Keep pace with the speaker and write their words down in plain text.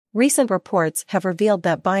Recent reports have revealed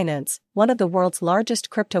that Binance, one of the world's largest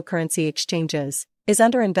cryptocurrency exchanges, is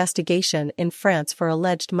under investigation in France for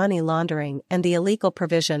alleged money laundering and the illegal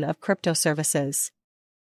provision of crypto services.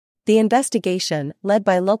 The investigation, led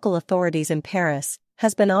by local authorities in Paris,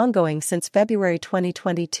 has been ongoing since February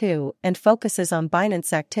 2022 and focuses on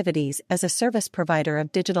Binance activities as a service provider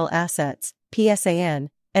of digital assets, PSAN,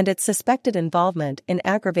 and its suspected involvement in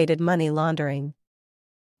aggravated money laundering.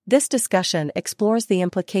 This discussion explores the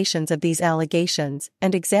implications of these allegations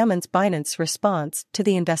and examines Binance's response to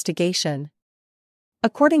the investigation.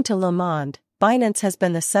 According to Le Monde, Binance has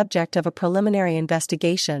been the subject of a preliminary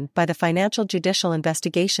investigation by the Financial Judicial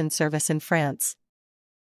Investigation Service in France.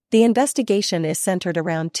 The investigation is centered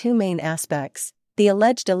around two main aspects: the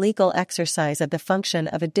alleged illegal exercise of the function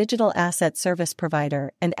of a digital asset service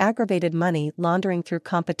provider and aggravated money laundering through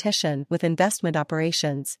competition with investment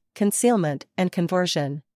operations, concealment, and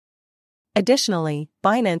conversion. Additionally,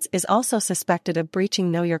 Binance is also suspected of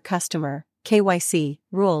breaching Know Your Customer (KYC)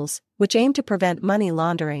 rules, which aim to prevent money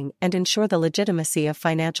laundering and ensure the legitimacy of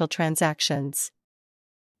financial transactions.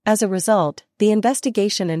 As a result, the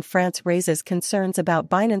investigation in France raises concerns about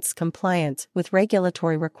Binance's compliance with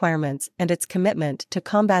regulatory requirements and its commitment to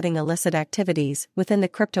combating illicit activities within the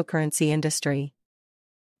cryptocurrency industry.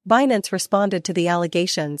 Binance responded to the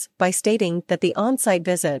allegations by stating that the on-site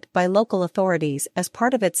visit by local authorities as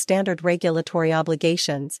part of its standard regulatory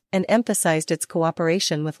obligations and emphasized its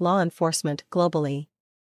cooperation with law enforcement globally.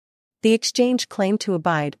 The exchange claimed to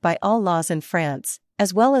abide by all laws in France,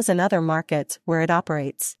 as well as in other markets where it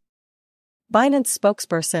operates. Binance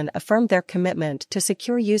spokesperson affirmed their commitment to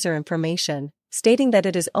secure user information, stating that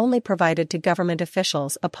it is only provided to government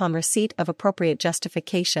officials upon receipt of appropriate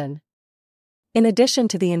justification. In addition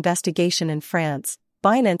to the investigation in France,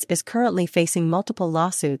 Binance is currently facing multiple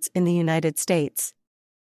lawsuits in the United States.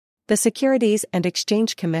 The Securities and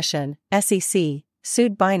Exchange Commission, SEC,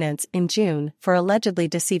 sued Binance in June for allegedly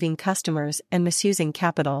deceiving customers and misusing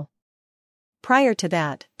capital. Prior to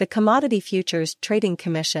that, the Commodity Futures Trading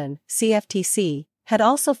Commission, CFTC, had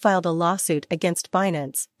also filed a lawsuit against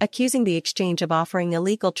Binance, accusing the exchange of offering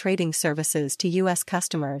illegal trading services to U.S.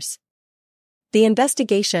 customers. The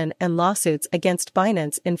investigation and lawsuits against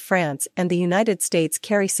Binance in France and the United States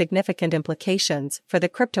carry significant implications for the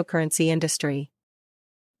cryptocurrency industry.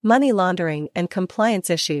 Money laundering and compliance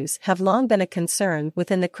issues have long been a concern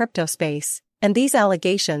within the crypto space, and these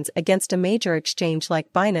allegations against a major exchange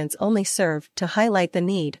like Binance only serve to highlight the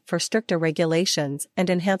need for stricter regulations and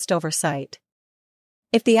enhanced oversight.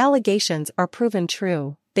 If the allegations are proven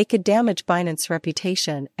true, they could damage Binance's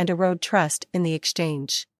reputation and erode trust in the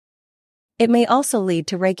exchange. It may also lead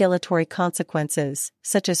to regulatory consequences,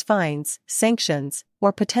 such as fines, sanctions,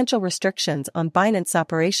 or potential restrictions on Binance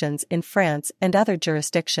operations in France and other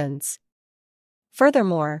jurisdictions.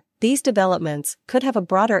 Furthermore, these developments could have a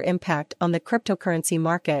broader impact on the cryptocurrency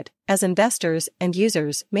market, as investors and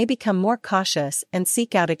users may become more cautious and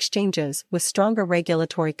seek out exchanges with stronger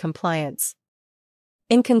regulatory compliance.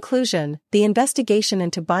 In conclusion, the investigation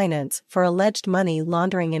into Binance for alleged money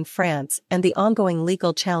laundering in France and the ongoing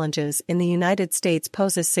legal challenges in the United States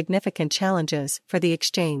poses significant challenges for the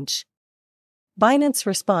exchange. Binance's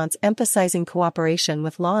response emphasizing cooperation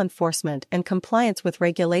with law enforcement and compliance with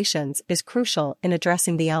regulations is crucial in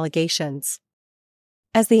addressing the allegations.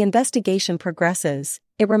 As the investigation progresses,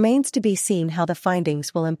 it remains to be seen how the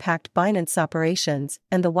findings will impact Binance's operations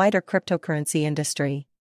and the wider cryptocurrency industry.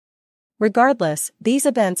 Regardless, these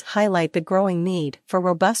events highlight the growing need for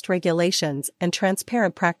robust regulations and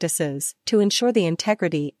transparent practices to ensure the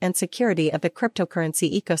integrity and security of the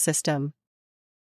cryptocurrency ecosystem.